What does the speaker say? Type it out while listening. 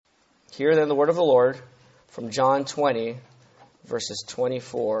Hear then the word of the Lord from John 20, verses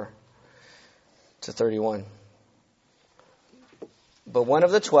 24 to 31. But one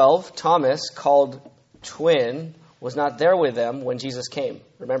of the 12, Thomas, called Twin, was not there with them when Jesus came.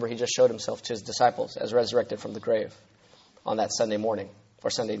 Remember, he just showed himself to his disciples as resurrected from the grave on that Sunday morning or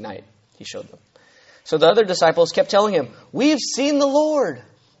Sunday night. He showed them. So the other disciples kept telling him, "We've seen the Lord."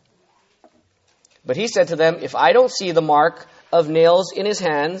 But he said to them, "If I don't see the mark of nails in his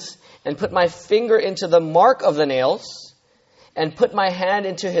hands, and put my finger into the mark of the nails, and put my hand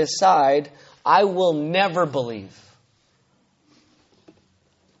into his side, I will never believe."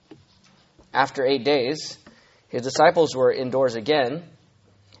 After 8 days, his disciples were indoors again,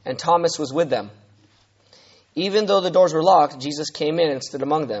 and Thomas was with them. Even though the doors were locked, Jesus came in and stood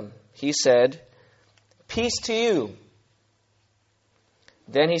among them. He said, "Peace to you."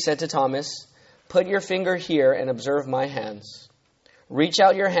 Then he said to Thomas, "Put your finger here and observe my hands. Reach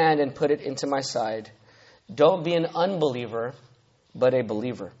out your hand and put it into my side. Don't be an unbeliever, but a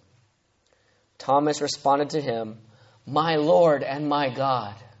believer." Thomas responded to him, "My Lord and my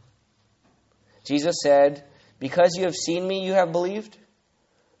God." Jesus said, "Because you have seen me, you have believed?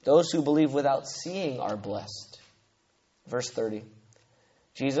 Those who believe without seeing are blessed." Verse 30.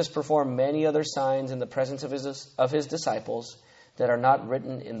 Jesus performed many other signs in the presence of his disciples that are not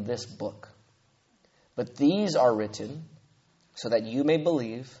written in this book. But these are written so that you may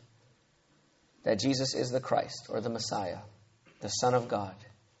believe that Jesus is the Christ, or the Messiah, the Son of God.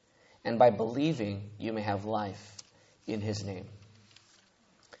 And by believing, you may have life in his name.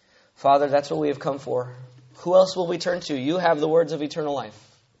 Father, that's what we have come for. Who else will we turn to? You have the words of eternal life.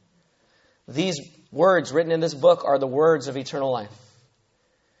 These words written in this book are the words of eternal life.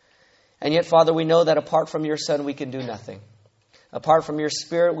 And yet, Father, we know that apart from your Son, we can do nothing. Apart from your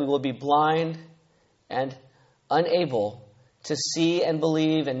Spirit, we will be blind and unable to see and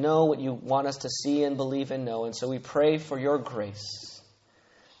believe and know what you want us to see and believe and know. And so we pray for your grace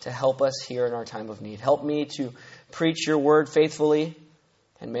to help us here in our time of need. Help me to preach your word faithfully,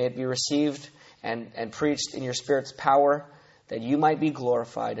 and may it be received and preached in your Spirit's power, that you might be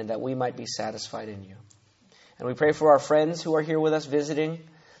glorified and that we might be satisfied in you. And we pray for our friends who are here with us visiting,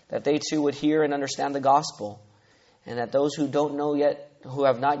 that they too would hear and understand the gospel, and that those who don't know yet, who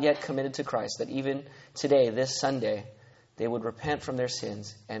have not yet committed to Christ, that even today, this Sunday, they would repent from their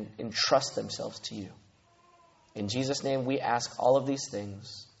sins and entrust themselves to you. In Jesus' name, we ask all of these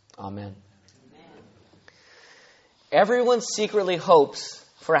things. Amen. Everyone secretly hopes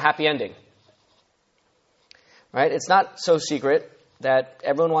for a happy ending. Right? It's not so secret that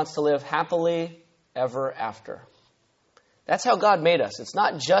everyone wants to live happily ever after. That's how God made us. It's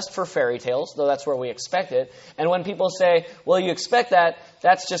not just for fairy tales, though that's where we expect it. And when people say, well, you expect that,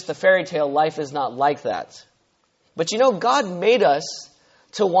 that's just the fairy tale. Life is not like that. But you know, God made us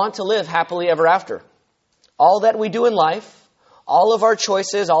to want to live happily ever after. All that we do in life, all of our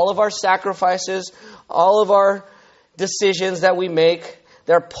choices, all of our sacrifices, all of our decisions that we make,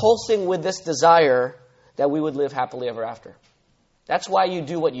 they're pulsing with this desire that we would live happily ever after. That's why you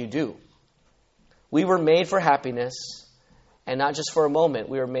do what you do. We were made for happiness, and not just for a moment.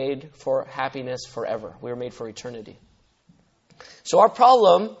 We were made for happiness forever. We were made for eternity. So our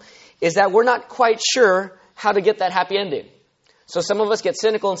problem is that we're not quite sure how to get that happy ending. So some of us get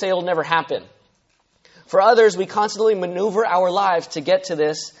cynical and say it'll never happen. For others, we constantly maneuver our lives to get to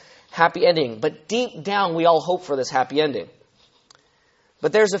this happy ending. But deep down, we all hope for this happy ending.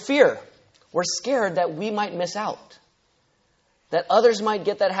 But there's a fear. We're scared that we might miss out. That others might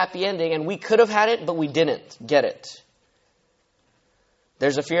get that happy ending, and we could have had it, but we didn't get it.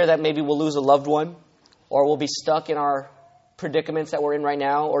 There's a fear that maybe we'll lose a loved one, or we'll be stuck in our predicaments that we're in right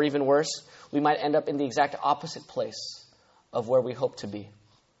now, or even worse, we might end up in the exact opposite place of where we hope to be.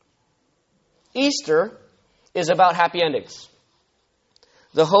 Easter is about happy endings.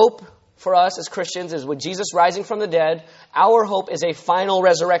 The hope for us as Christians is with Jesus rising from the dead, our hope is a final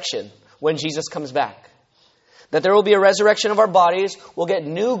resurrection when Jesus comes back. That there will be a resurrection of our bodies. We'll get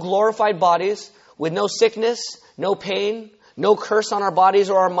new glorified bodies with no sickness, no pain, no curse on our bodies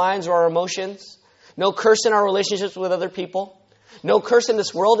or our minds or our emotions. No curse in our relationships with other people. No curse in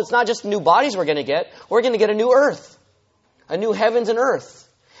this world. It's not just new bodies we're going to get. We're going to get a new earth. A new heavens and earth.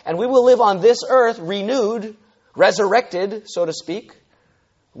 And we will live on this earth renewed, resurrected, so to speak,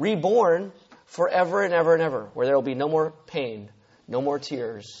 reborn forever and ever and ever. Where there will be no more pain, no more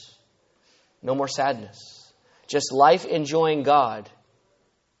tears, no more sadness. Just life enjoying God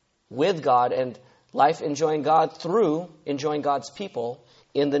with God, and life enjoying God through enjoying God's people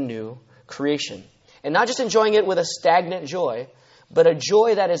in the new creation. And not just enjoying it with a stagnant joy, but a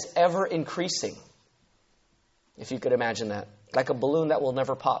joy that is ever increasing. If you could imagine that. Like a balloon that will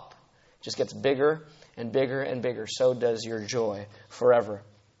never pop. Just gets bigger and bigger and bigger. So does your joy forever.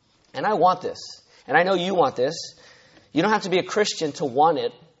 And I want this. And I know you want this. You don't have to be a Christian to want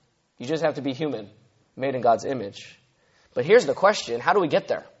it. You just have to be human, made in God's image. But here's the question. How do we get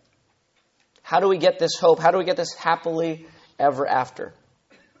there? How do we get this hope? How do we get this happily ever after?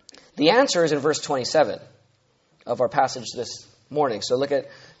 The answer is in verse 27 of our passage this morning. So look at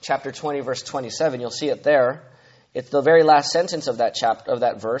chapter 20, verse 27. You'll see it there. It's the very last sentence of that chapter, of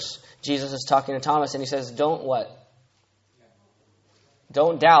that verse. Jesus is talking to Thomas and he says, don't what?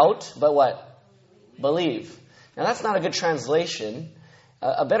 Don't doubt, but what? Believe. Now that's not a good translation.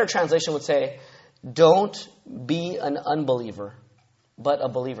 A better translation would say, don't be an unbeliever, but a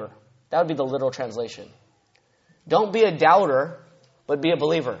believer. That would be the literal translation. Don't be a doubter, but be a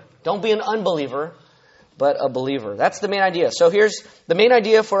believer. Don't be an unbeliever, but a believer. That's the main idea. So here's the main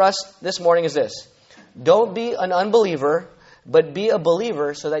idea for us this morning is this. Don't be an unbeliever, but be a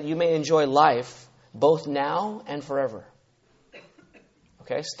believer so that you may enjoy life both now and forever.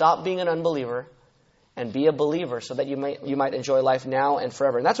 Okay? Stop being an unbeliever and be a believer so that you might enjoy life now and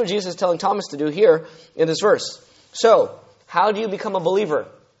forever. And that's what Jesus is telling Thomas to do here in this verse. So, how do you become a believer?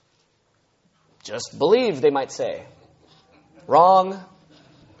 Just believe, they might say. Wrong.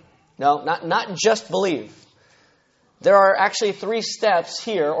 No, not just believe. There are actually 3 steps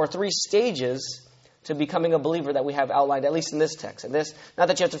here, or 3 stages to becoming a believer that we have outlined, at least in this text. And this, not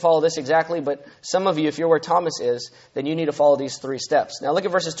that you have to follow this exactly, but some of you, if you're where Thomas is, then you need to follow these 3 steps. Now look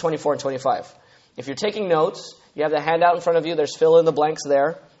at verses 24 and 25. If you're taking notes, you have the handout in front of you. There's fill in the blanks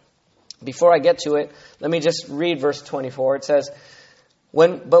there. Before I get to it, let me just read verse 24. It says,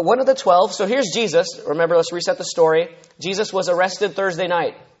 But one of the 12, so here's Jesus. Remember, let's reset the story. Jesus was arrested Thursday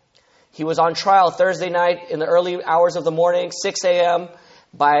night. He was on trial Thursday night in the early hours of the morning, 6 a.m.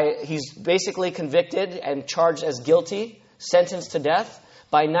 He's basically convicted and charged as guilty, sentenced to death.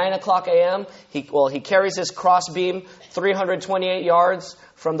 By 9 o'clock a.m., he carries his crossbeam 328 yards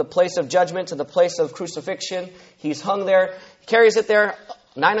from the place of judgment to the place of crucifixion. He's hung there, carries it there.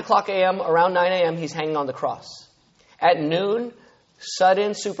 9 o'clock a.m., around 9 a.m., he's hanging on the cross. At noon,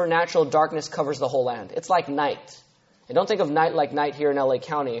 sudden supernatural darkness covers the whole land. It's like night. And don't think of night like night here in LA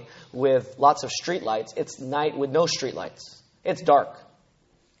County with lots of street lights. It's night with no street lights. It's dark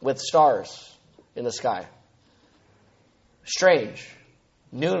with stars in the sky. Strange.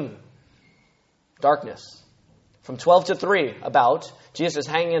 Noon. Darkness. From 12 to 3, Jesus is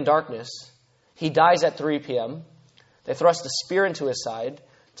hanging in darkness. He dies at 3 p.m. They thrust a spear into his side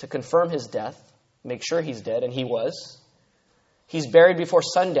to confirm his death, make sure he's dead, and he was. He's buried before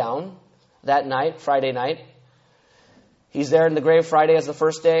sundown that night, Friday night. He's there in the grave Friday as the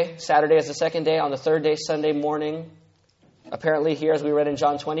first day, Saturday as the second day, on the third day, Sunday morning. Apparently here, as we read in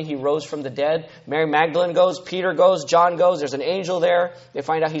John 20, he rose from the dead. Mary Magdalene goes, Peter goes, John goes. There's an angel there. They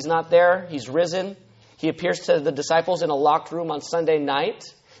find out he's not there. He's risen. He appears to the disciples in a locked room on Sunday night.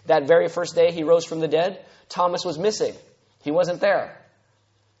 That very first day he rose from the dead. Thomas was missing. He wasn't there.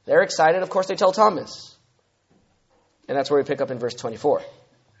 They're excited. Of course, they tell Thomas. And that's where we pick up in verse 24.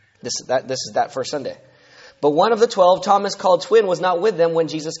 This is that first Sunday. But one of the 12, Thomas called twin, was not with them when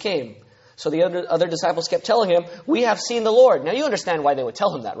Jesus came. So the other disciples kept telling him, we have seen the Lord. Now you understand why they would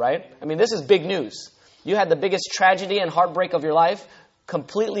tell him that, right? I mean, this is big news. You had the biggest tragedy and heartbreak of your life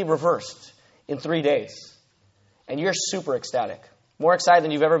completely reversed in 3 days. And you're super ecstatic. More excited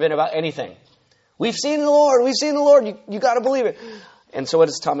than you've ever been about anything. We've seen the Lord. We've seen the Lord. You got to believe it. And so what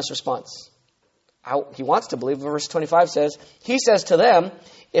is Thomas' response? He wants to believe. Verse 25 says, he says to them,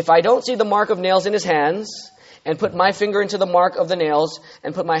 if I don't see the mark of nails in his hands and put my finger into the mark of the nails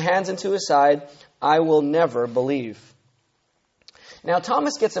and put my hands into his side, I will never believe. Now,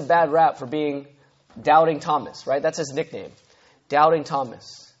 Thomas gets a bad rap for being Doubting Thomas, right? That's his nickname, Doubting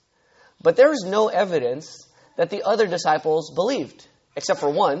Thomas. But there is no evidence that the other disciples believed, except for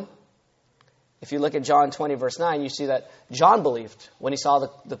one. If you look at John 20, verse 9, you see that John believed when he saw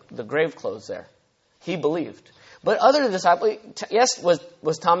the grave clothes there. He believed. But other disciples, yes,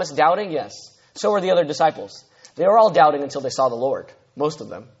 was Thomas doubting? Yes. So were the other disciples. They were all doubting until they saw the Lord, most of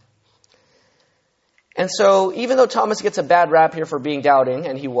them. And so, even though Thomas gets a bad rap here for being doubting,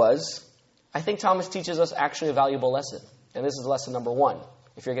 and he was, I think Thomas teaches us actually a valuable lesson. And this is lesson number 1,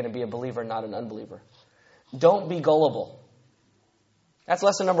 if you're going to be a believer, not an unbeliever. Don't be gullible. That's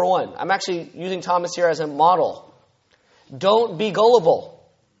lesson number 1. I'm actually using Thomas here as a model. Don't be gullible.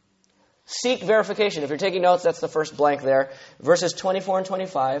 Seek verification. If you're taking notes, that's the first blank there. Verses 24 and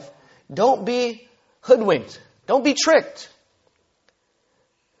 25. Don't be hoodwinked. Don't be tricked.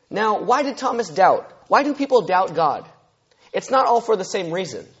 Now, why did Thomas doubt? Why do people doubt God? It's not all for the same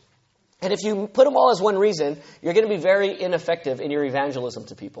reason. And if you put them all as one reason, you're going to be very ineffective in your evangelism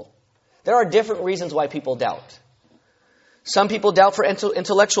to people. There are different reasons why people doubt. Some people doubt for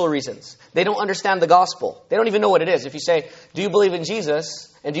intellectual reasons. They don't understand the gospel. They don't even know what it is. If you say, do you believe in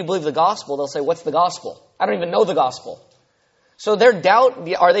Jesus and do you believe the gospel? They'll say, what's the gospel? I don't even know the gospel. So their doubt,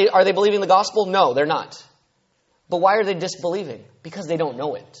 are they believing the gospel? No, they're not. But why are they disbelieving? Because they don't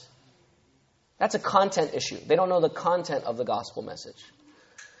know it. That's a content issue. They don't know the content of the gospel message.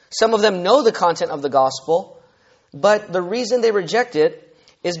 Some of them know the content of the gospel, but the reason they reject it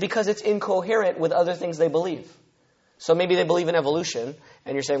is because it's incoherent with other things they believe. So maybe they believe in evolution,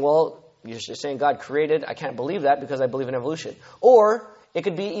 and you're saying, well, you're saying God created. I can't believe that because I believe in evolution. Or it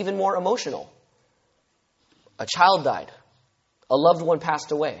could be even more emotional. A child died. A loved one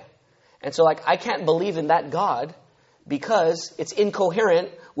passed away. And so I can't believe in that God because it's incoherent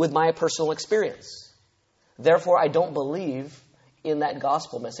with my personal experience. Therefore, I don't believe in that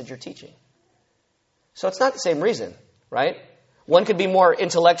gospel message you're teaching. So it's not the same reason, right? One could be more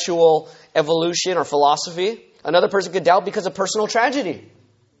intellectual evolution or philosophy. Another person could doubt because of personal tragedy.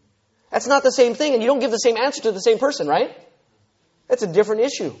 That's not the same thing, and you don't give the same answer to the same person, right? That's a different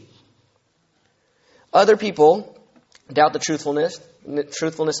issue. Other people doubt the truthfulness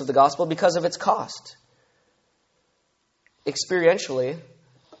of the gospel because of its cost. Experientially,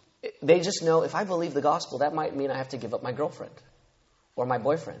 they just know if I believe the gospel, that might mean I have to give up my girlfriend or my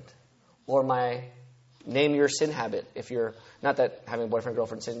boyfriend or my name your sin habit. If you're not that having a boyfriend,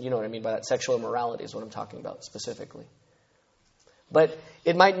 girlfriend sin, you know what I mean by that. Sexual immorality is what I'm talking about specifically. But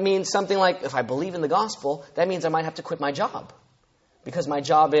it might mean something like if I believe in the gospel, that means I might have to quit my job because my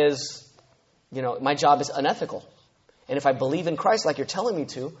job is unethical. And if I believe in Christ like you're telling me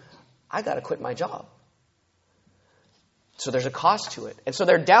to, I got to quit my job. So there's a cost to it. And so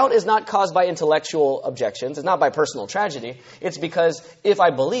their doubt is not caused by intellectual objections. It's not by personal tragedy. It's because if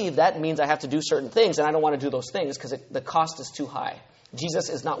I believe, that means I have to do certain things, and I don't want to do those things because the cost is too high. Jesus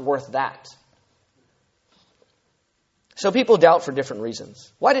is not worth that. So people doubt for different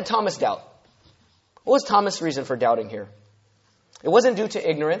reasons. Why did Thomas doubt? What was Thomas' reason for doubting here? It wasn't due to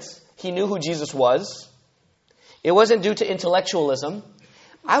ignorance. He knew who Jesus was. It wasn't due to intellectualism.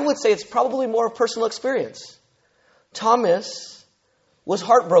 I would say it's probably more of personal experience. Thomas was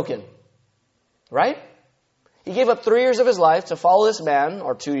heartbroken, right? He gave up 3 years of his life to follow this man,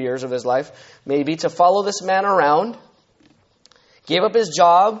 or 2 years of his life, maybe, to follow this man around. Gave up his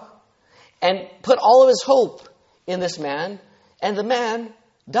job and put all of his hope in this man, and the man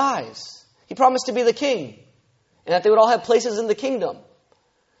dies. He promised to be the king, and that they would all have places in the kingdom.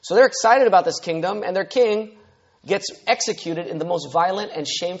 So they're excited about this kingdom, and their king gets executed in the most violent and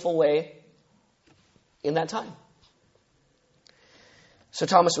shameful way in that time. So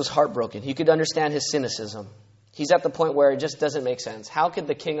Thomas was heartbroken. He could understand his cynicism. He's at the point where it just doesn't make sense. How could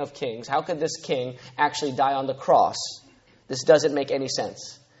the King of Kings, how could this king actually die on the cross? This doesn't make any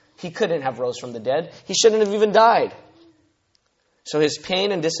sense. He couldn't have rose from the dead. He shouldn't have even died. So his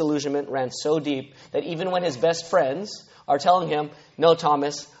pain and disillusionment ran so deep that even when his best friends are telling him, no,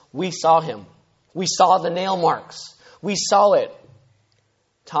 Thomas, we saw him. We saw the nail marks. We saw it.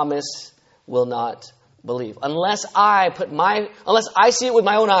 Thomas will not believe. Unless I see it with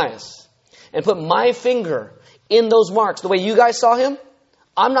my own eyes and put my finger in those marks the way you guys saw him,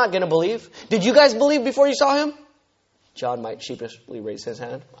 I'm not going to believe. Did you guys believe before you saw him? John might sheepishly raise his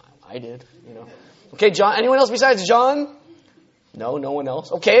hand. I did, Okay, John. Anyone else besides John? No one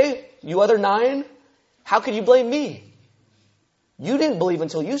else. Okay, you other 9. How could you blame me? You didn't believe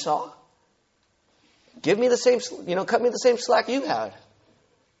until you saw. Give me the same, cut me the same slack you had.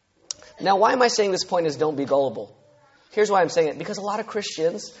 Now, why am I saying this point is don't be gullible? Here's why I'm saying it. Because a lot of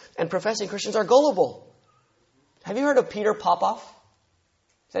Christians and professing Christians are gullible. Have you heard of Peter Popoff?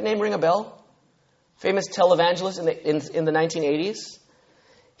 Does that name ring a bell? Famous televangelist in the 1980s.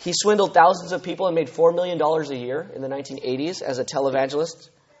 He swindled thousands of people and made $4 million a year in the 1980s as a televangelist.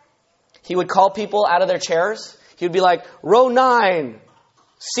 He would call people out of their chairs. He would be like, row 9,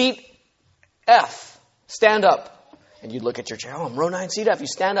 seat F, stand up. And you'd look at your chair, I'm row 9, seat F. You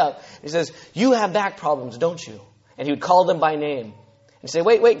stand up. He says, you have back problems, don't you? And he would call them by name. And say,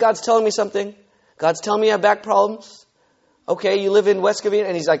 wait, God's telling me something. God's telling me you have back problems. Okay, you live in West Covina.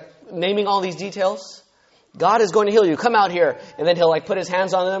 And he's like naming all these details. God is going to heal you. Come out here. And then he'll put his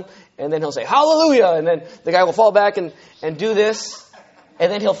hands on them. And then he'll say, hallelujah. And then the guy will fall back and do this.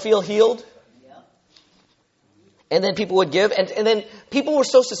 And then he'll feel healed. And then people would give. And then people were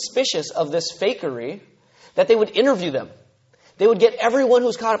so suspicious of this fakery that they would interview them. They would get everyone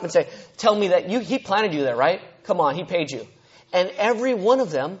who's caught up and say, tell me that he planted you there, right? Come on, he paid you. And every one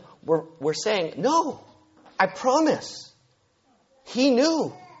of them were saying, no, I promise. He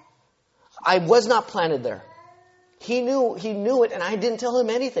knew. I was not planted there. He knew it, and I didn't tell him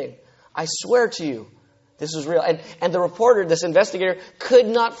anything. I swear to you, this is real. And the reporter, this investigator, could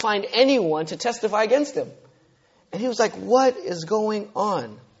not find anyone to testify against him. And he was like, what is going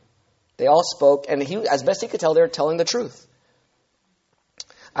on? They all spoke, and he, as best he could tell, they were telling the truth.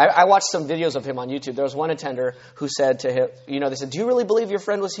 I watched some videos of him on YouTube. There was one attender who said to him, they said, do you really believe your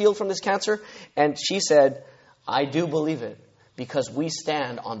friend was healed from this cancer? And she said, I do believe it because we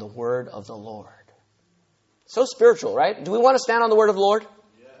stand on the word of the Lord. So spiritual, right? Do we want to stand on the word of the Lord?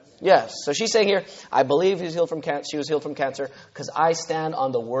 Yes. So she's saying here, I believe she was healed from cancer because I stand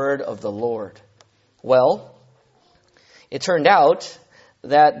on the word of the Lord. Well, it turned out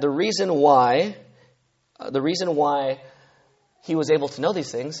that the reason why he was able to know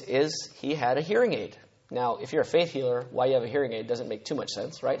these things is he had a hearing aid. Now, if you're a faith healer, why you have a hearing aid doesn't make too much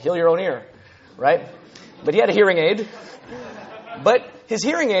sense, right? Heal your own ear, right? But he had a hearing aid. But his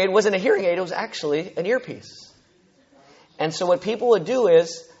hearing aid wasn't a hearing aid, it was actually an earpiece. And so what people would do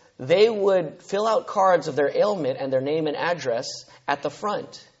is they would fill out cards of their ailment and their name and address at the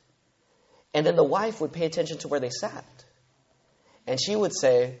front. And then the wife would pay attention to where they sat. And she would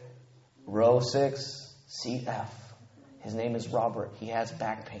say, row 6, seat F. His name is Robert. He has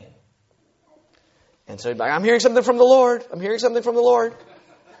back pain. And so he'd be like, I'm hearing something from the Lord. I'm hearing something from the Lord.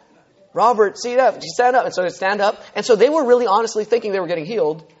 Robert, seat F. She stand up. And so he'd stand up. And so they were really honestly thinking they were getting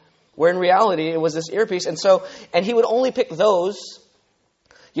healed, where in reality it was this earpiece. And he would only pick those,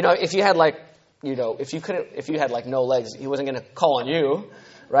 if you had if you had no legs, he wasn't going to call on you,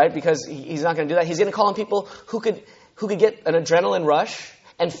 right? Because he's not going to do that. He's going to call on people who could get an adrenaline rush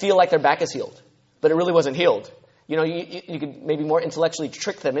and feel like their back is healed, but it really wasn't healed. You could maybe more intellectually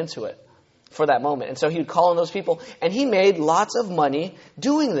trick them into it for that moment. And so he would call on those people. And he made lots of money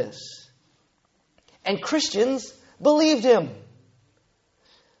doing this. And Christians believed him.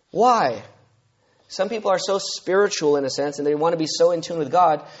 Why? Some people are so spiritual in a sense, and they want to be so in tune with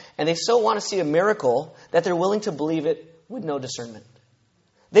God, and they so want to see a miracle that they're willing to believe it with no discernment.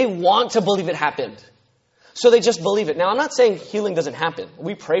 They want to believe it happened. So they just believe it. Now, I'm not saying healing doesn't happen.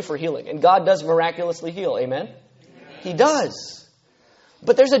 We pray for healing, and God does miraculously heal. Amen? He does.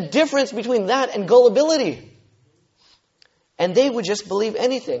 But there's a difference between that and gullibility. And they would just believe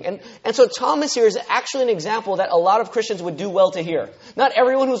anything. And so Thomas here is actually an example that a lot of Christians would do well to hear. Not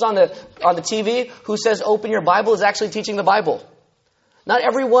everyone who's on the TV who says open your Bible is actually teaching the Bible. Not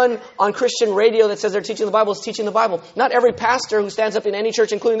everyone on Christian radio that says they're teaching the Bible is teaching the Bible. Not every pastor who stands up in any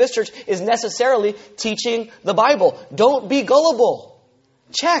church, including this church, is necessarily teaching the Bible. Don't be gullible.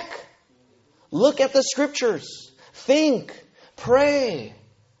 Check. Look at the scriptures. Think. Pray.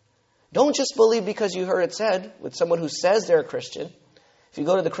 Don't just believe because you heard it said with someone who says they're a Christian. If you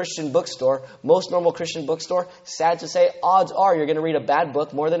go to the Christian bookstore, most normal Christian bookstore, sad to say, odds are you're going to read a bad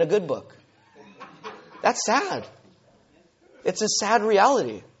book more than a good book. That's sad. It's a sad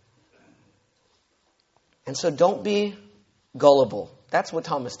reality. And so don't be gullible. That's what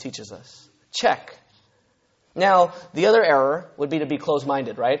Thomas teaches us. Check. Now, the other error would be to be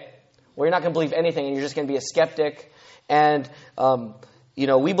closed-minded, right? Where you're not going to believe anything and you're just going to be a skeptic. And,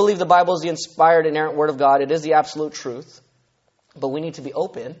 we believe the Bible is the inspired, inerrant Word of God. It is the absolute truth. But we need to be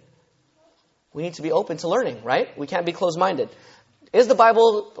open. We need to be open to learning, right? We can't be closed-minded. Is the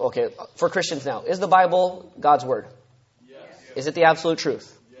Bible, for Christians now, is the Bible God's Word? Yes. Is it the absolute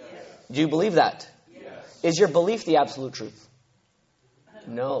truth? Yes. Do you believe that? Yes. Is your belief the absolute truth?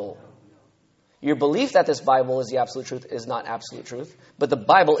 No. Your belief that this Bible is the absolute truth is not absolute truth, but the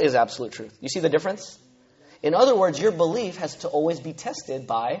Bible is absolute truth. You see the difference? In other words, your belief has to always be tested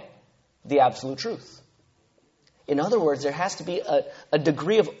by the absolute truth. In other words, there has to be a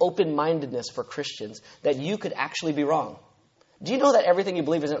degree of open-mindedness for Christians that you could actually be wrong. Do you know that everything you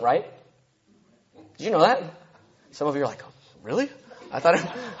believe isn't right? Did you know that? Some of you are like, oh, really? I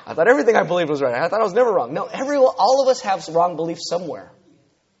thought everything I believed was right. I thought I was never wrong. No, all of us have wrong beliefs somewhere.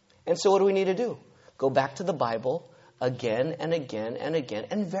 And so what do we need to do? Go back to the Bible again and again and again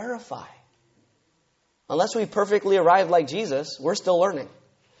and verify. Unless we perfectly arrive like Jesus, we're still learning.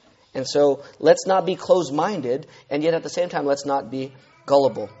 And so let's not be closed-minded, and yet at the same time, let's not be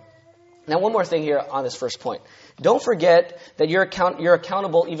gullible. Now, one more thing here on this first point. Don't forget that you're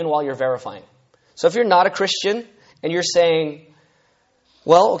accountable even while you're verifying. So if you're not a Christian and you're saying,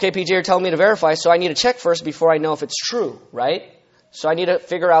 well, okay, PJ, you're telling me to verify, so I need to check first before I know if it's true, right? So I need to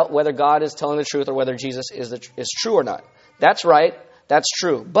figure out whether God is telling the truth or whether Jesus is true or not. That's right. That's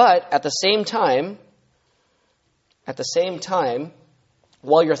true. But at the same time,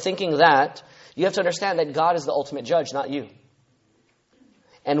 while you're thinking that, you have to understand that God is the ultimate judge, not you.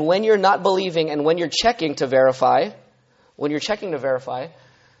 And when you're not believing and when you're checking to verify,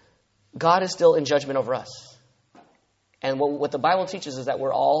 God is still in judgment over us. And what the Bible teaches is that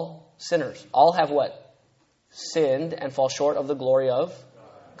we're all sinners. All have what? Sinned and fall short of the glory of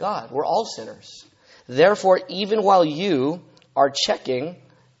God. We're all sinners. Therefore, even while you are checking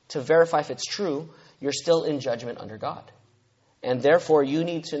to verify if it's true, you're still in judgment under God. And therefore, you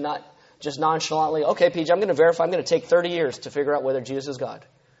need to not just nonchalantly, okay, PJ, I'm going to verify. I'm going to take 30 years to figure out whether Jesus is God.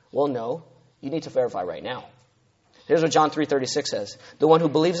 Well, no. You need to verify right now. Here's what John 3:36 says. The one who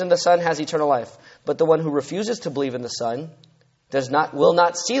believes in the Son has eternal life. But the one who refuses to believe in the Son will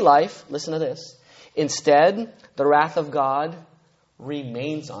not see life. Listen to this. Instead, the wrath of God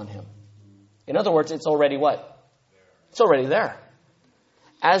remains on him. In other words, it's already what? It's already there.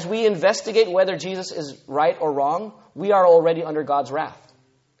 As we investigate whether Jesus is right or wrong, we are already under God's wrath.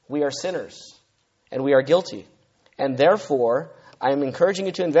 We are sinners, and we are guilty. And therefore, I am encouraging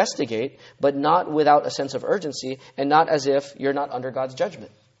you to investigate, but not without a sense of urgency, and not as if you're not under God's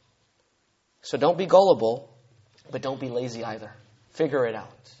judgment. So don't be gullible, but don't be lazy either. Figure it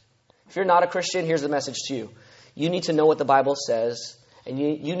out. If you're not a Christian, here's the message to you. You need to know what the Bible says, and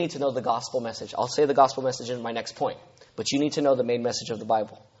you need to know the gospel message. I'll say the gospel message in my next point, but you need to know the main message of the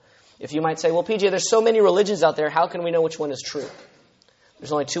Bible. If you might say, well, PJ, there's so many religions out there, how can we know which one is true?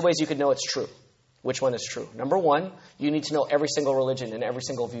 There's only two ways you could know it's true. Which one is true? Number one, you need to know every single religion and every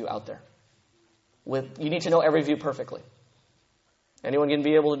single view out there. You need to know every view perfectly. Anyone going to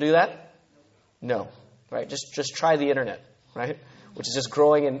be able to do that? No. Right? Just try the internet, right? Which is just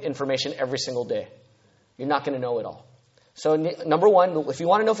growing in information every single day. You're not going to know it all. So number one, if you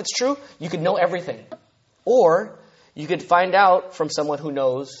want to know if it's true, you could know everything. Or you could find out from someone who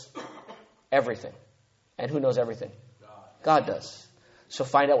knows everything. And who knows everything? God does. So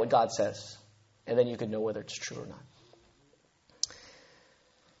find out what God says. And then you could know whether it's true or not.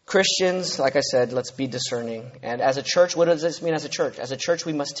 Christians, like I said, let's be discerning. And as a church, what does this mean as a church? As a church,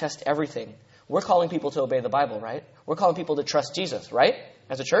 we must test everything. We're calling people to obey the Bible, right? We're calling people to trust Jesus, right?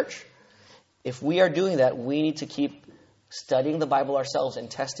 As a church. If we are doing that, we need to keep studying the Bible ourselves and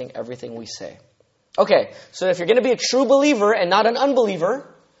testing everything we say. Okay, so if you're going to be a true believer and not an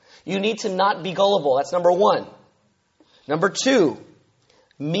unbeliever, you need to not be gullible. That's number one. Number two,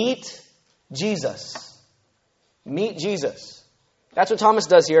 meet Jesus. Meet Jesus. That's what Thomas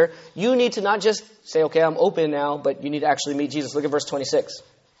does here. You need to not just say, okay, I'm open now, but you need to actually meet Jesus. Look at verse 26.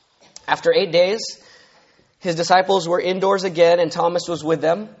 After 8 days, his disciples were indoors again, and Thomas was with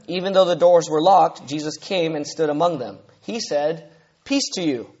them. Even though the doors were locked, Jesus came and stood among them. He said, "Peace to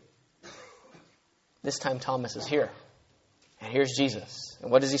you." This time Thomas is here. And here's Jesus.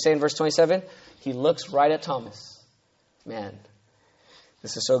 And what does he say in verse 27? He looks right at Thomas. Man,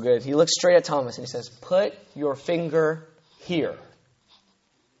 this is so good. He looks straight at Thomas and he says, "Put your finger here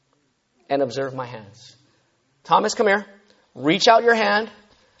and observe my hands." Thomas, come here. Reach out your hand.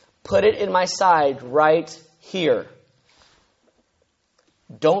 Put it in my side right here.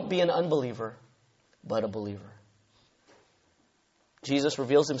 Don't be an unbeliever, but a believer. Jesus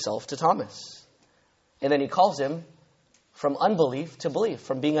reveals himself to Thomas. And then he calls him from unbelief to belief,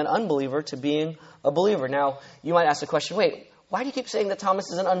 from being an unbeliever to being a believer. Now, you might ask the question, wait, why do you keep saying that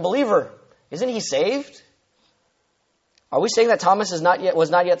Thomas is an unbeliever? Isn't he saved? Are we saying that Thomas was not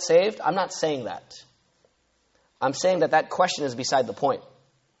yet saved? I'm not saying that. I'm saying that question is beside the point.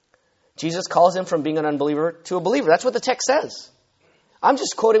 Jesus calls him from being an unbeliever to a believer. That's what the text says. I'm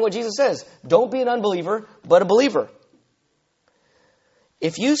just quoting what Jesus says. Don't be an unbeliever, but a believer.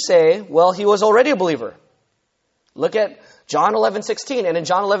 If you say, well, he was already a believer. Look at John 11:16. And in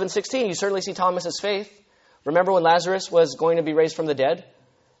John 11:16, you certainly see Thomas's faith. Remember when Lazarus was going to be raised from the dead?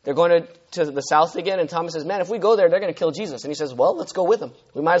 They're going to the south again. And Thomas says, man, if we go there, they're going to kill Jesus. And he says, well, let's go with him.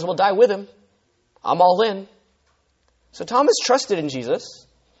 We might as well die with him. I'm all in. So Thomas trusted in Jesus.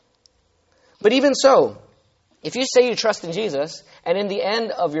 But even so, if you say you trust in Jesus, and in the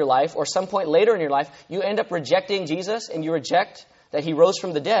end of your life, or some point later in your life, you end up rejecting Jesus, and you reject that he rose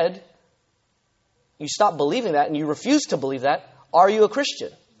from the dead, you stop believing that, and you refuse to believe that, are you a Christian?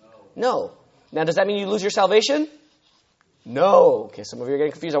 No. Now, does that mean you lose your salvation? No. Okay, some of you are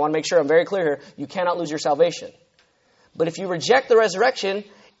getting confused. I want to make sure I'm very clear here. You cannot lose your salvation. But if you reject the resurrection,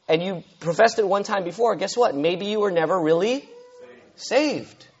 and you professed it one time before, guess what? Maybe you were never really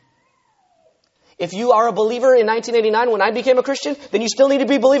saved. If you are a believer in 1989 when I became a Christian, then you still need to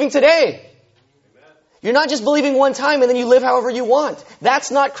be believing today. Amen. You're not just believing one time and then you live however you want.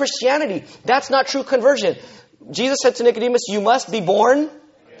 That's not Christianity. That's not true conversion. Jesus said to Nicodemus, you must be born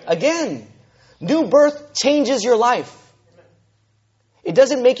again. New birth changes your life. It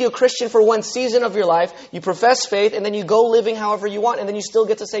doesn't make you a Christian for one season of your life. You profess faith and then you go living however you want and then you still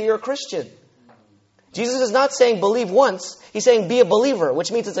get to say you're a Christian. Jesus is not saying believe once. He's saying be a believer,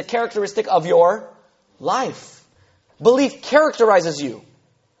 which means it's a characteristic of your life. Belief characterizes you.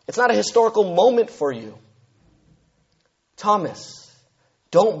 It's not a historical moment for you. Thomas,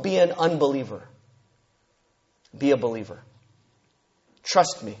 don't be an unbeliever. Be a believer.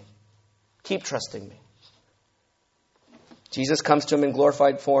 Trust me. Keep trusting me. Jesus comes to him in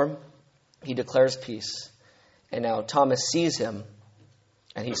glorified form. He declares peace. And now Thomas sees him,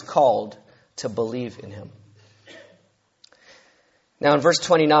 and he's called to believe in him. Now in verse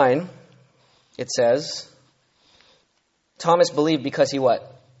 29, it says, Thomas believed because he what?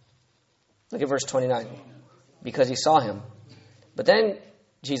 Look at verse 29. Because he saw him. But then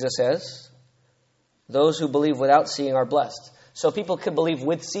Jesus says, those who believe without seeing are blessed. So people could believe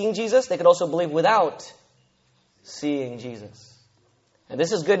with seeing Jesus. They could also believe without seeing Jesus. And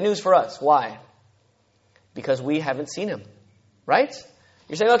this is good news for us. Why? Because we haven't seen him. Right?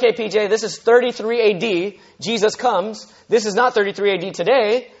 You're saying, okay, PJ, this is 33 AD. Jesus comes. This is not 33 AD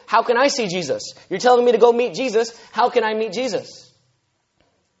today. How can I see Jesus? You're telling me to go meet Jesus. How can I meet Jesus?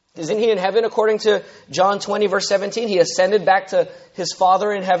 Isn't he in heaven according to John 20 verse 17? He ascended back to his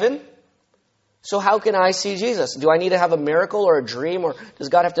Father in heaven. So how can I see Jesus? Do I need to have a miracle or a dream? Or does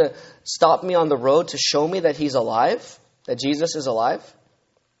God have to stop me on the road to show me that he's alive? That Jesus is alive?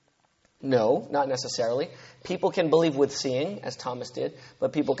 No, not necessarily. People can believe with seeing, as Thomas did,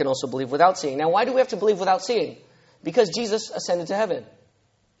 but people can also believe without seeing. Now, why do we have to believe without seeing? Because Jesus ascended to heaven.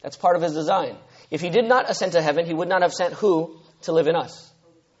 That's part of his design. If he did not ascend to heaven, he would not have sent who to live in us?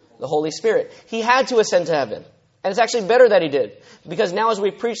 The Holy Spirit. He had to ascend to heaven. And it's actually better that he did. Because now as we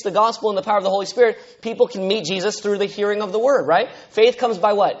preach the gospel in the power of the Holy Spirit, people can meet Jesus through the hearing of the word, right? Faith comes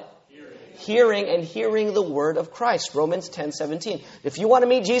by what? Hearing, and hearing the word of Christ. Romans 10:17. If you want to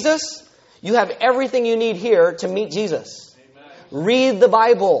meet Jesus, you have everything you need here to meet Jesus. Amen. Read the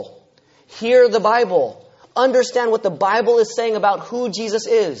Bible. Hear the Bible. Understand what the Bible is saying about who Jesus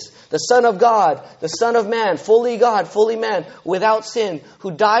is. The Son of God, the Son of Man, fully God, fully man, without sin,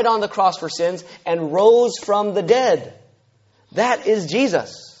 who died on the cross for sins and rose from the dead. That is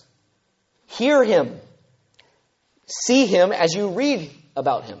Jesus. Hear him. See him as you read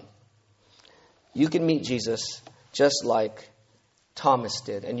about him. You can meet Jesus just like Thomas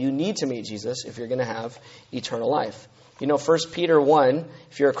did. And you need to meet Jesus if you're going to have eternal life. You know, 1 Peter 1,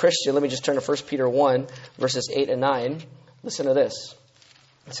 if you're a Christian, let me just turn to 1 Peter 1, verses 8 and 9. Listen to this.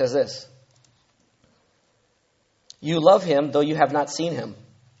 It says this. You love him, though you have not seen him.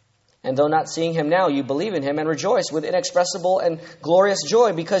 And though not seeing him now, you believe in him and rejoice with inexpressible and glorious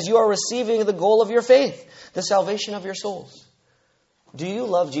joy because you are receiving the goal of your faith, the salvation of your souls. Do you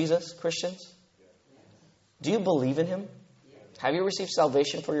love Jesus, Christians? Do you believe in him? Have you received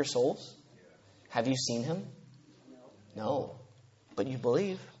salvation for your souls? Have you seen him? No. But you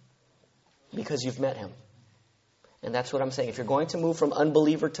believe because you've met him. And that's what I'm saying. If you're going to move from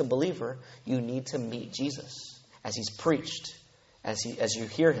unbeliever to believer, you need to meet Jesus as he's preached, as you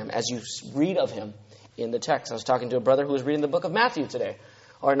hear him, as you read of him in the text. I was talking to a brother who was reading the book of Matthew today.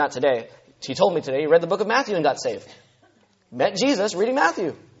 Or not today. He told me today he read the book of Matthew and got saved. Met Jesus reading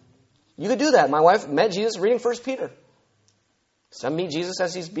Matthew. You could do that. My wife met Jesus reading 1 Peter. Some meet Jesus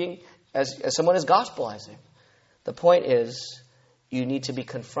as he's being, as someone is gospelizing. The point is, you need to be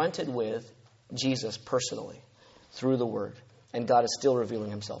confronted with Jesus personally through the Word. And God is still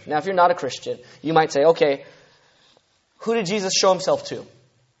revealing himself. Now, if you're not a Christian, you might say, okay, who did Jesus show himself to?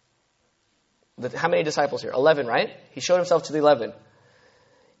 How many disciples here? 11, right? He showed himself to the 11.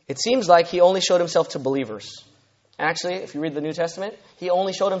 It seems like he only showed himself to believers. Actually, if you read the New Testament, he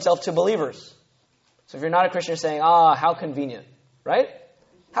only showed himself to believers. So if you're not a Christian, you're saying, how convenient. Right?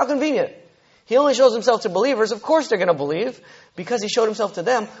 How convenient. He only shows himself to believers. Of course they're going to believe because he showed himself to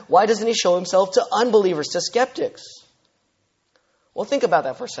them. Why doesn't he show himself to unbelievers, to skeptics? Well, think about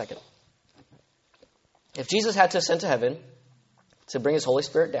that for a second. If Jesus had to ascend to heaven to bring his Holy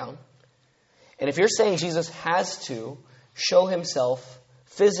Spirit down, and if you're saying Jesus has to show himself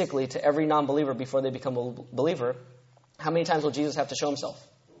physically to every non-believer before they become a believer, how many times will Jesus have to show himself?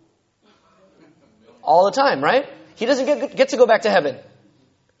 All the time, right? He doesn't get to go back to heaven.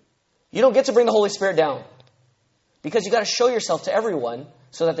 You don't get to bring the Holy Spirit down. Because you got to show yourself to everyone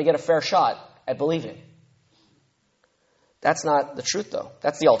so that they get a fair shot at believing. That's not the truth, though.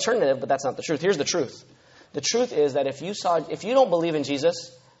 That's the alternative, but that's not the truth. Here's the truth. The truth is that if you don't believe in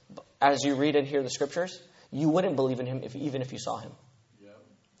Jesus, as you read and hear the scriptures, you wouldn't believe in him even if you saw him. Yep.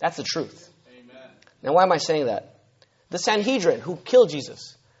 That's the truth. Amen. Now, why am I saying that? The Sanhedrin, who killed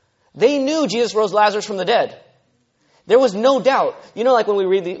Jesus, they knew Jesus rose Lazarus from the dead. There was no doubt. You know, like when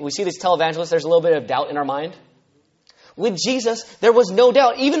we see these televangelists, there's a little bit of doubt in our mind. With Jesus, there was no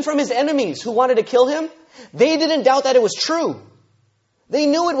doubt. Even from his enemies who wanted to kill him, they didn't doubt that it was true. They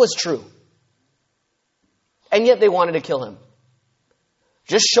knew it was true. And yet they wanted to kill him.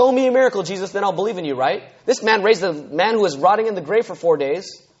 Just show me a miracle, Jesus, then I'll believe in you, right? This man raised a man who was rotting in the grave for 4 days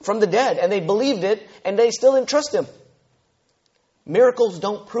from the dead. And they believed it, and they still didn't trust him. Miracles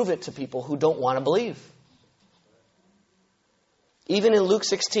don't prove it to people who don't want to believe. Even in Luke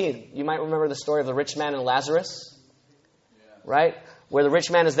 16, you might remember the story of the rich man and Lazarus, right? Where the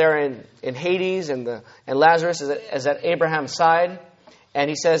rich man is there in Hades, and Lazarus is at Abraham's side. And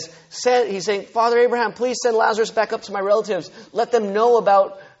he's saying, Father Abraham, please send Lazarus back up to my relatives. Let them know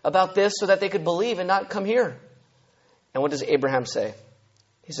about this so that they could believe and not come here. And what does Abraham say?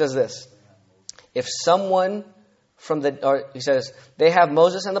 He says this. He says, they have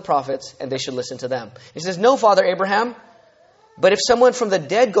Moses and the prophets, and they should listen to them. He says, no, Father Abraham, but if someone from the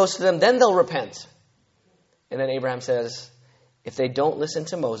dead goes to them, then they'll repent. And then Abraham says, if they don't listen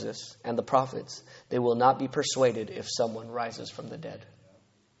to Moses and the prophets, they will not be persuaded if someone rises from the dead.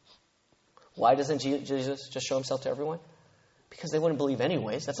 Why doesn't Jesus just show himself to everyone? Because they wouldn't believe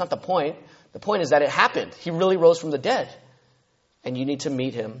anyways. That's not the point. The point is that it happened. He really rose from the dead. And you need to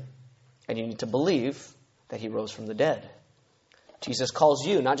meet him. And you need to believe that he rose from the dead. Jesus calls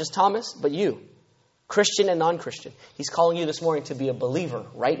you, not just Thomas, but you. Christian and non-Christian. He's calling you this morning to be a believer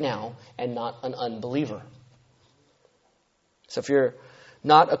right now and not an unbeliever. So if you're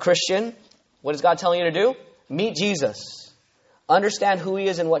not a Christian, what is God telling you to do? Meet Jesus. Understand who he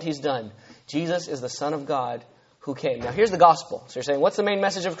is and what he's done. Jesus is the Son of God who came. Now here's the gospel. So you're saying, what's the main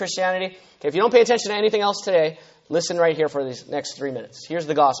message of Christianity? Okay, if you don't pay attention to anything else today, listen right here for these next 3 minutes. Here's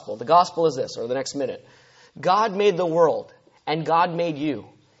the gospel. The gospel is this, or the next minute. God made the world, and God made you.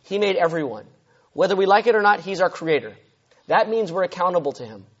 He made everyone. Whether we like it or not, he's our creator. That means we're accountable to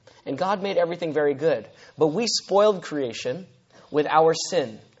him. And God made everything very good. But we spoiled creation with our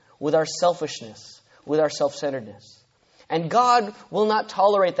sin, with our selfishness, with our self-centeredness. And God will not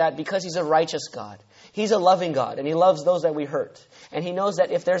tolerate that because he's a righteous God. He's a loving God, and he loves those that we hurt. And he knows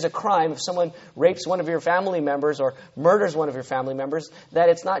that if there's a crime, if someone rapes one of your family members or murders one of your family members, that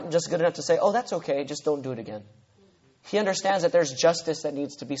it's not just good enough to say, oh, that's okay, just don't do it again. He understands that there's justice that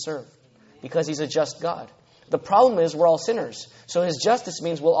needs to be served because he's a just God. The problem is we're all sinners. So his justice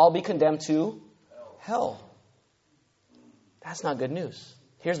means we'll all be condemned to hell. That's not good news.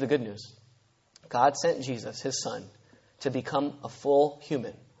 Here's the good news. God sent Jesus, his son, to become a full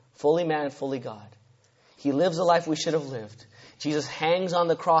human, fully man, fully God. He lives a life we should have lived. Jesus hangs on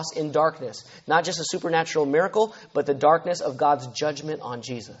the cross in darkness. Not just a supernatural miracle, but the darkness of God's judgment on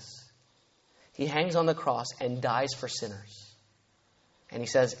Jesus. He hangs on the cross and dies for sinners. And he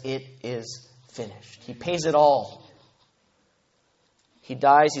says, it is finished. He pays it all. He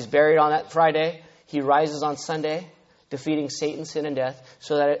dies, he's buried on that Friday. He rises on Sunday, defeating Satan, sin, and death,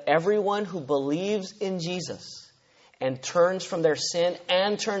 so that everyone who believes in Jesus and turns from their sin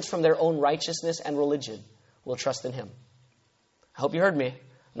and turns from their own righteousness and religion will trust in him. I hope you heard me. I'm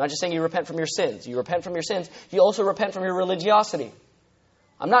not just saying you repent from your sins. You repent from your sins. You also repent from your religiosity.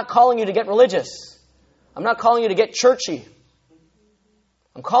 I'm not calling you to get religious. I'm not calling you to get churchy.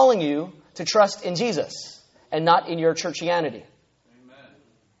 I'm calling you to trust in Jesus and not in your churchianity. Amen.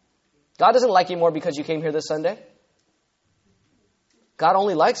 God doesn't like you more because you came here this Sunday. God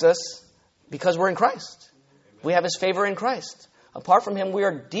only likes us because we're in Christ. We have his favor in Christ. Apart from him, we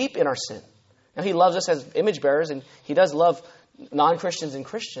are deep in our sin. Now, he loves us as image bearers, and he does love non-Christians and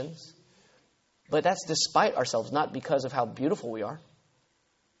Christians. But that's despite ourselves, not because of how beautiful we are.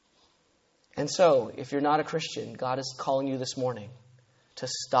 And so, if you're not a Christian, God is calling you this morning to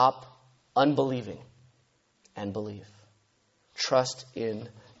stop unbelieving and believe. Trust in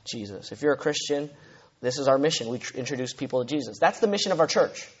Jesus. If you're a Christian, this is our mission. We introduce people to Jesus. That's the mission of our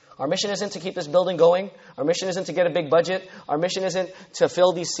church. Our mission isn't to keep this building going. Our mission isn't to get a big budget. Our mission isn't to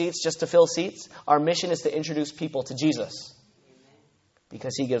fill these seats just to fill seats. Our mission is to introduce people to Jesus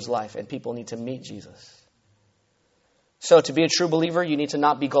because he gives life and people need to meet Jesus. So to be a true believer, you need to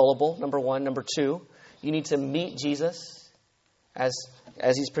not be gullible, number one. Number two, you need to meet Jesus as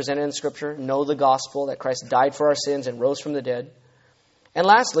he's presented in Scripture. Know the gospel that Christ died for our sins and rose from the dead. And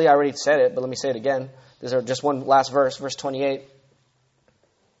lastly, I already said it, but let me say it again. There's just one last verse, verse 28.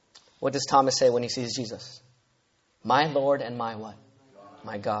 What does Thomas say when he sees Jesus? My Lord and my what?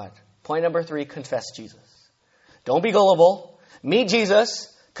 My God. Point number 3, confess Jesus. Don't be gullible. Meet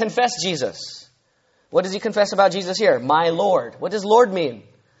Jesus. Confess Jesus. What does he confess about Jesus here? My Lord. What does Lord mean?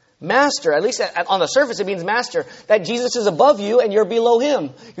 Master. At least on the surface it means master. That Jesus is above you and you're below him.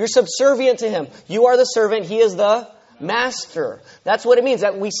 You're subservient to him. You are the servant. He is the master. That's what it means,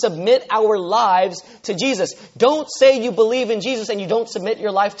 that we submit our lives to Jesus. Don't say you believe in Jesus and you don't submit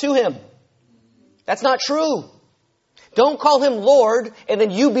your life to him. That's not true. Don't call him Lord and then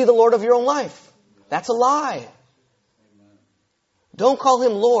you be the Lord of your own life. That's a lie. Don't call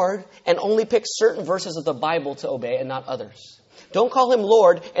him Lord and only pick certain verses of the Bible to obey and not others. Don't call him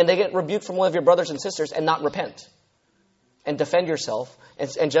Lord and they get rebuked from one of your brothers and sisters and not repent and defend yourself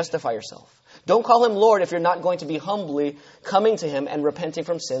and justify yourself. Don't call him Lord if you're not going to be humbly coming to him and repenting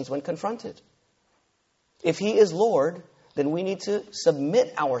from sins when confronted. If he is Lord, then we need to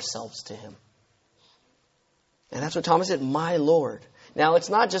submit ourselves to him. And that's what Thomas said, my Lord. Now, it's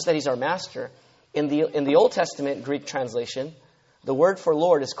not just that he's our master. In the Old Testament Greek translation, the word for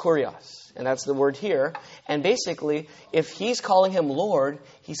Lord is kurios. And that's the word here. And basically, if he's calling him Lord,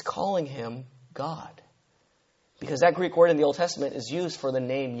 he's calling him God. Because that Greek word in the Old Testament is used for the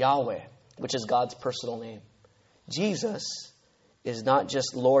name Yahweh, which is God's personal name. Jesus is not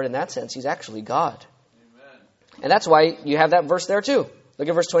just Lord in that sense. He's actually God. Amen. And that's why you have that verse there too. Look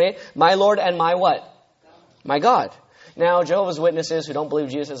at verse 28. My Lord and my what? My God. Now, Jehovah's Witnesses who don't believe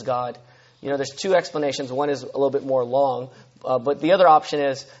Jesus is God, there's two explanations. One is a little bit more long. But the other option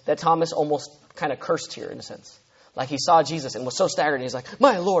is that Thomas almost kind of cursed here in a sense. Like he saw Jesus and was so staggered. And he's like,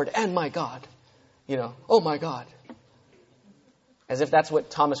 my Lord and my God. Oh my God. As if that's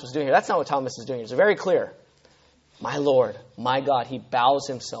what Thomas was doing here. That's not what Thomas is doing here. It's very clear. My Lord, my God. He bows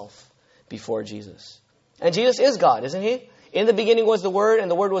himself before Jesus. And Jesus is God, isn't he? In the beginning was the Word,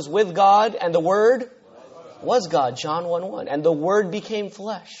 and the Word was with God, and the Word was God. John 1:1. And the Word became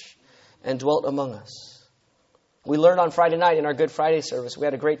flesh and dwelt among us. We learned on Friday night in our Good Friday service. We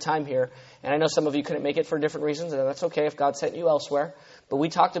had a great time here. And I know some of you couldn't make it for different reasons, and that's okay if God sent you elsewhere. But we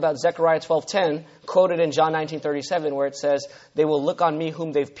talked about Zechariah 12:10, quoted in John 19:37, where it says, they will look on me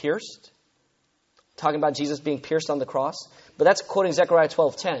whom they've pierced. Talking about Jesus being pierced on the cross. But that's quoting Zechariah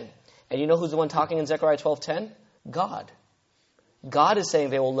 12:10. And you know who's the one talking in Zechariah 12:10? God. God is saying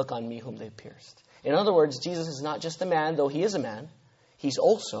they will look on me whom they've pierced. In other words, Jesus is not just a man, though he is a man. He's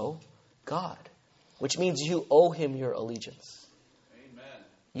also God. Which means you owe him your allegiance. Amen.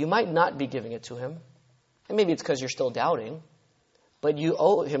 You might not be giving it to him. And maybe it's because you're still doubting. But you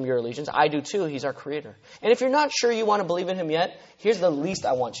owe him your allegiance. I do too. He's our creator. And if you're not sure you want to believe in him yet, here's the least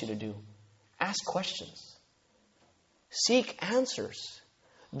I want you to do. Ask questions. Seek answers.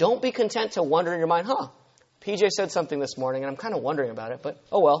 Don't be content to wonder in your mind, PJ said something this morning and I'm kind of wondering about it, but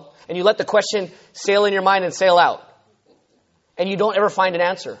oh well. And you let the question sail in your mind and sail out. And you don't ever find an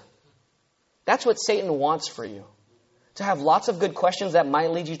answer. That's what Satan wants for you. To have lots of good questions that might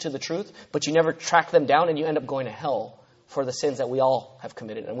lead you to the truth, but you never track them down and you end up going to hell for the sins that we all have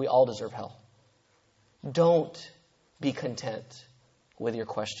committed, and we all deserve hell. Don't be content with your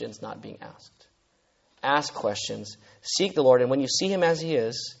questions not being asked. Ask questions. Seek the Lord, and when you see him as he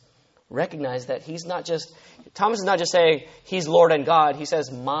is, recognize that Thomas is not just saying he's Lord and God. He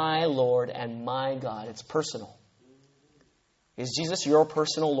says, my Lord and my God. It's personal. Is Jesus your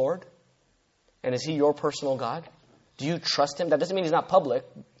personal Lord? And is he your personal God? Do you trust him? That doesn't mean he's not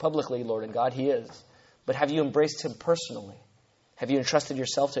publicly Lord and God. He is. But have you embraced him personally? Have you entrusted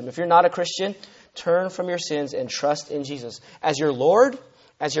yourself to him? If you're not a Christian, turn from your sins and trust in Jesus as your Lord,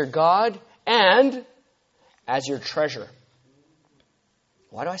 as your God, and as your treasure.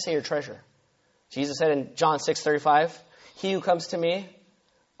 Why do I say your treasure? Jesus said in John 6:35, he who comes to me,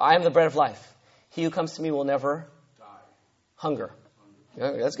 I am the bread of life. He who comes to me will never hunger.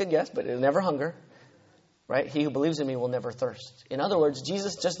 That's a good guess, but it'll never hunger. Right? He who believes in me will never thirst. In other words,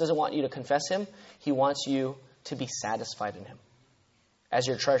 Jesus just doesn't want you to confess him. He wants you to be satisfied in him as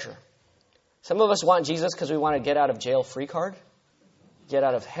your treasure. Some of us want Jesus because we want to get out of jail free card, get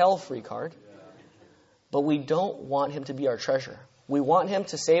out of hell free card. But we don't want him to be our treasure. We want him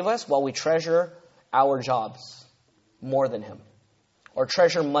to save us while we treasure our jobs more than him. Or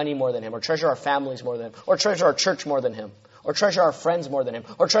treasure money more than him. Or treasure our families more than him. Or treasure our church more than him. Or treasure our friends more than him.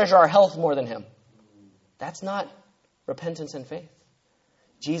 Or treasure our health more than him. That's not repentance and faith.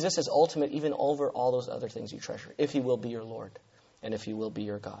 Jesus is ultimate even over all those other things you treasure, if he will be your Lord and if he will be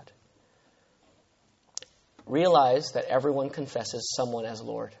your God. Realize that everyone confesses someone as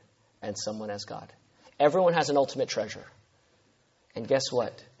Lord and someone as God. Everyone has an ultimate treasure. And guess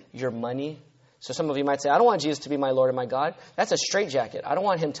what? Your money. So some of you might say, I don't want Jesus to be my Lord and my God. That's a straitjacket. I don't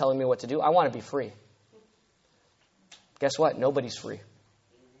want him telling me what to do. I want to be free. Guess what? Nobody's free.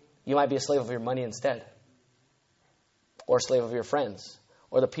 You might be a slave of your money instead. Or a slave of your friends.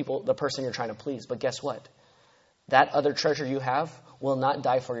 Or the person you're trying to please. But guess what? That other treasure you have will not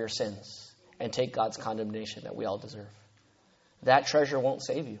die for your sins and take God's condemnation that we all deserve. That treasure won't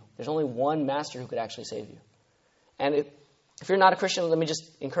save you. There's only one master who could actually save you. And if you're not a Christian, let me just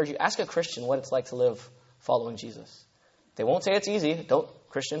encourage you. Ask a Christian what it's like to live following Jesus. They won't say it's easy.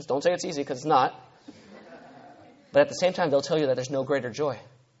 Christians, don't say it's easy because it's not. But at the same time, they'll tell you that there's no greater joy.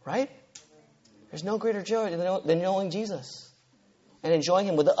 Right? There's no greater joy than knowing Jesus and enjoying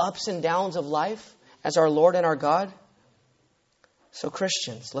Him with the ups and downs of life as our Lord and our God. So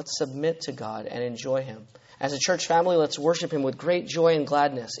Christians, let's submit to God and enjoy Him. As a church family, let's worship Him with great joy and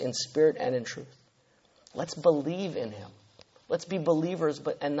gladness in spirit and in truth. Let's believe in Him. Let's be believers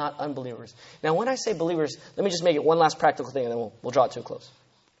and not unbelievers. Now, when I say believers, let me just make it one last practical thing and then we'll draw it to a close.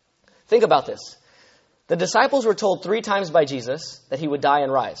 Think about this. The disciples were told 3 times by Jesus that He would die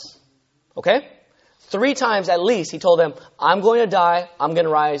and rise. Okay? 3 times at least He told them, I'm going to die, I'm going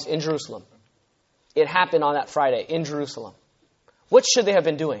to rise in Jerusalem. It happened on that Friday in Jerusalem. What should they have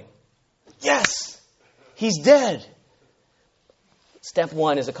been doing? Yes! He's dead. Step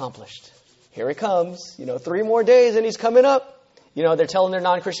 1 is accomplished. Here He comes. 3 more days and He's coming up. They're telling their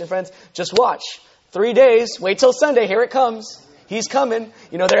non-Christian friends, just watch. 3 days, wait till Sunday, here it comes. He's coming.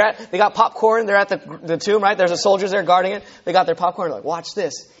 They got popcorn. They're at the tomb, right? There's the soldiers there guarding it. They got their popcorn. They're like, watch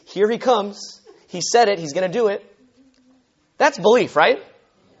this. Here He comes. He said it. He's going to do it. That's belief, right?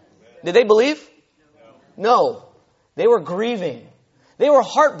 Did they believe? No. They were grieving. They were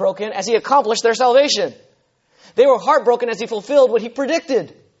heartbroken as He accomplished their salvation. They were heartbroken as He fulfilled what He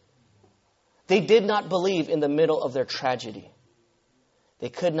predicted. They did not believe in the middle of their tragedy. They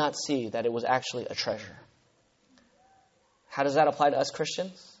could not see that it was actually a treasure. How does that apply to us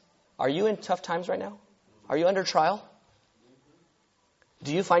Christians? Are you in tough times right now? Are you under trial?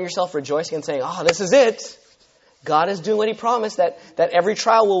 Do you find yourself rejoicing and saying, this is it. God is doing what He promised, that every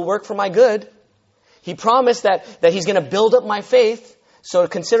trial will work for my good. He promised that He's going to build up my faith. So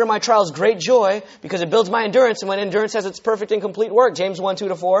consider my trials great joy because it builds my endurance. And when endurance has its perfect and complete work, James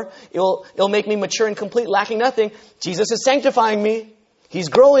 1:2-4, it'll make me mature and complete, lacking nothing. Jesus is sanctifying me. He's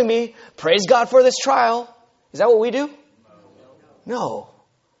growing me. Praise God for this trial. Is that what we do? No.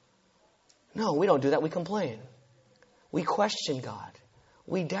 No, we don't do that. We complain. We question God.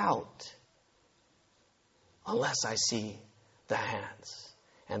 We doubt. Unless I see the hands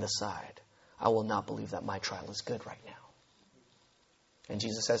and the side, I will not believe that my trial is good right now. And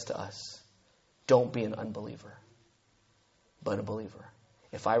Jesus says to us, don't be an unbeliever, but a believer.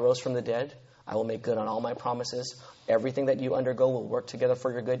 If I rose from the dead, I will make good on all my promises. Everything that you undergo will work together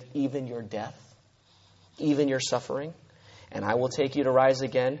for your good, even your death, even your suffering. And I will take you to rise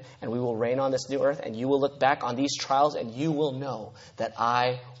again, and we will reign on this new earth, and you will look back on these trials, and you will know that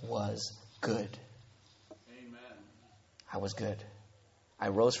I was good. Amen. I was good. I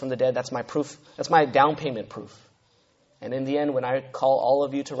rose from the dead. That's my proof. That's my down payment proof. And in the end, when I call all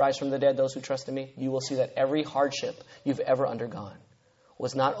of you to rise from the dead, those who trust in me, you will see that every hardship you've ever undergone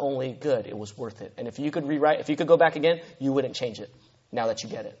was not only good, it was worth it. And if you could go back again, you wouldn't change it now that you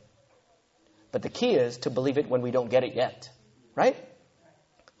get it. But the key is to believe it when we don't get it yet. Right?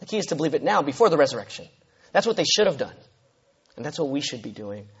 The key is to believe it now before the resurrection. That's what they should have done. And that's what we should be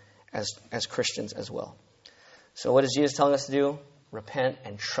doing as Christians as well. So what is Jesus telling us to do? Repent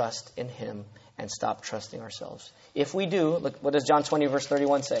and trust in Him and stop trusting ourselves. If we do, look, what does John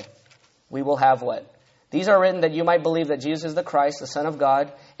 20:31 say? We will have what? These are written that you might believe that Jesus is the Christ, the Son of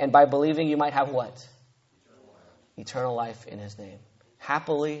God, and by believing you might have what? Eternal life in His name.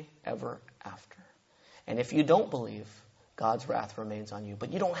 Happily ever after. And if you don't believe, God's wrath remains on you.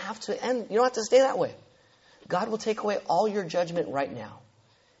 But you don't have to stay that way. God will take away all your judgment right now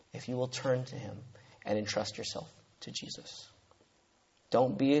if you will turn to Him and entrust yourself to Jesus.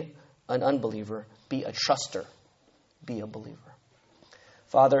 Don't be an unbeliever. Be a truster. Be a believer.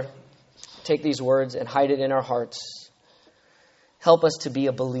 Father, take these words and hide it in our hearts. Help us to be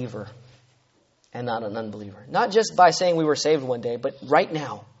a believer and not an unbeliever. Not just by saying we were saved one day, but right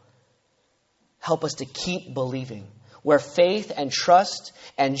now. Help us to keep believing. Where faith and trust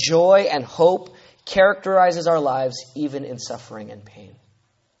and joy and hope characterizes our lives even in suffering and pain.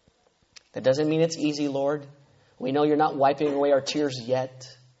 That doesn't mean it's easy, Lord. We know You're not wiping away our tears yet.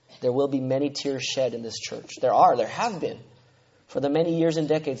 There will be many tears shed in this church. There have been. For the many years and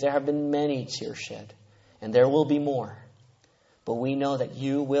decades, there have been many tears shed. And there will be more. But we know that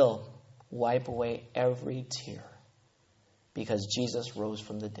You will wipe away every tear because Jesus rose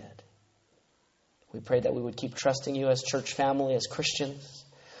from the dead. We pray that we would keep trusting You as church family, as Christians.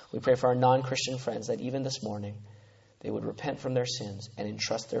 We pray for our non-Christian friends that even this morning they would repent from their sins and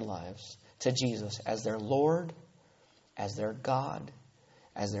entrust their lives to Jesus as their Lord, as their God,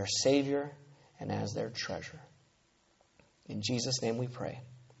 as their Savior, and as their treasure. In Jesus' name we pray.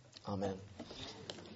 Amen.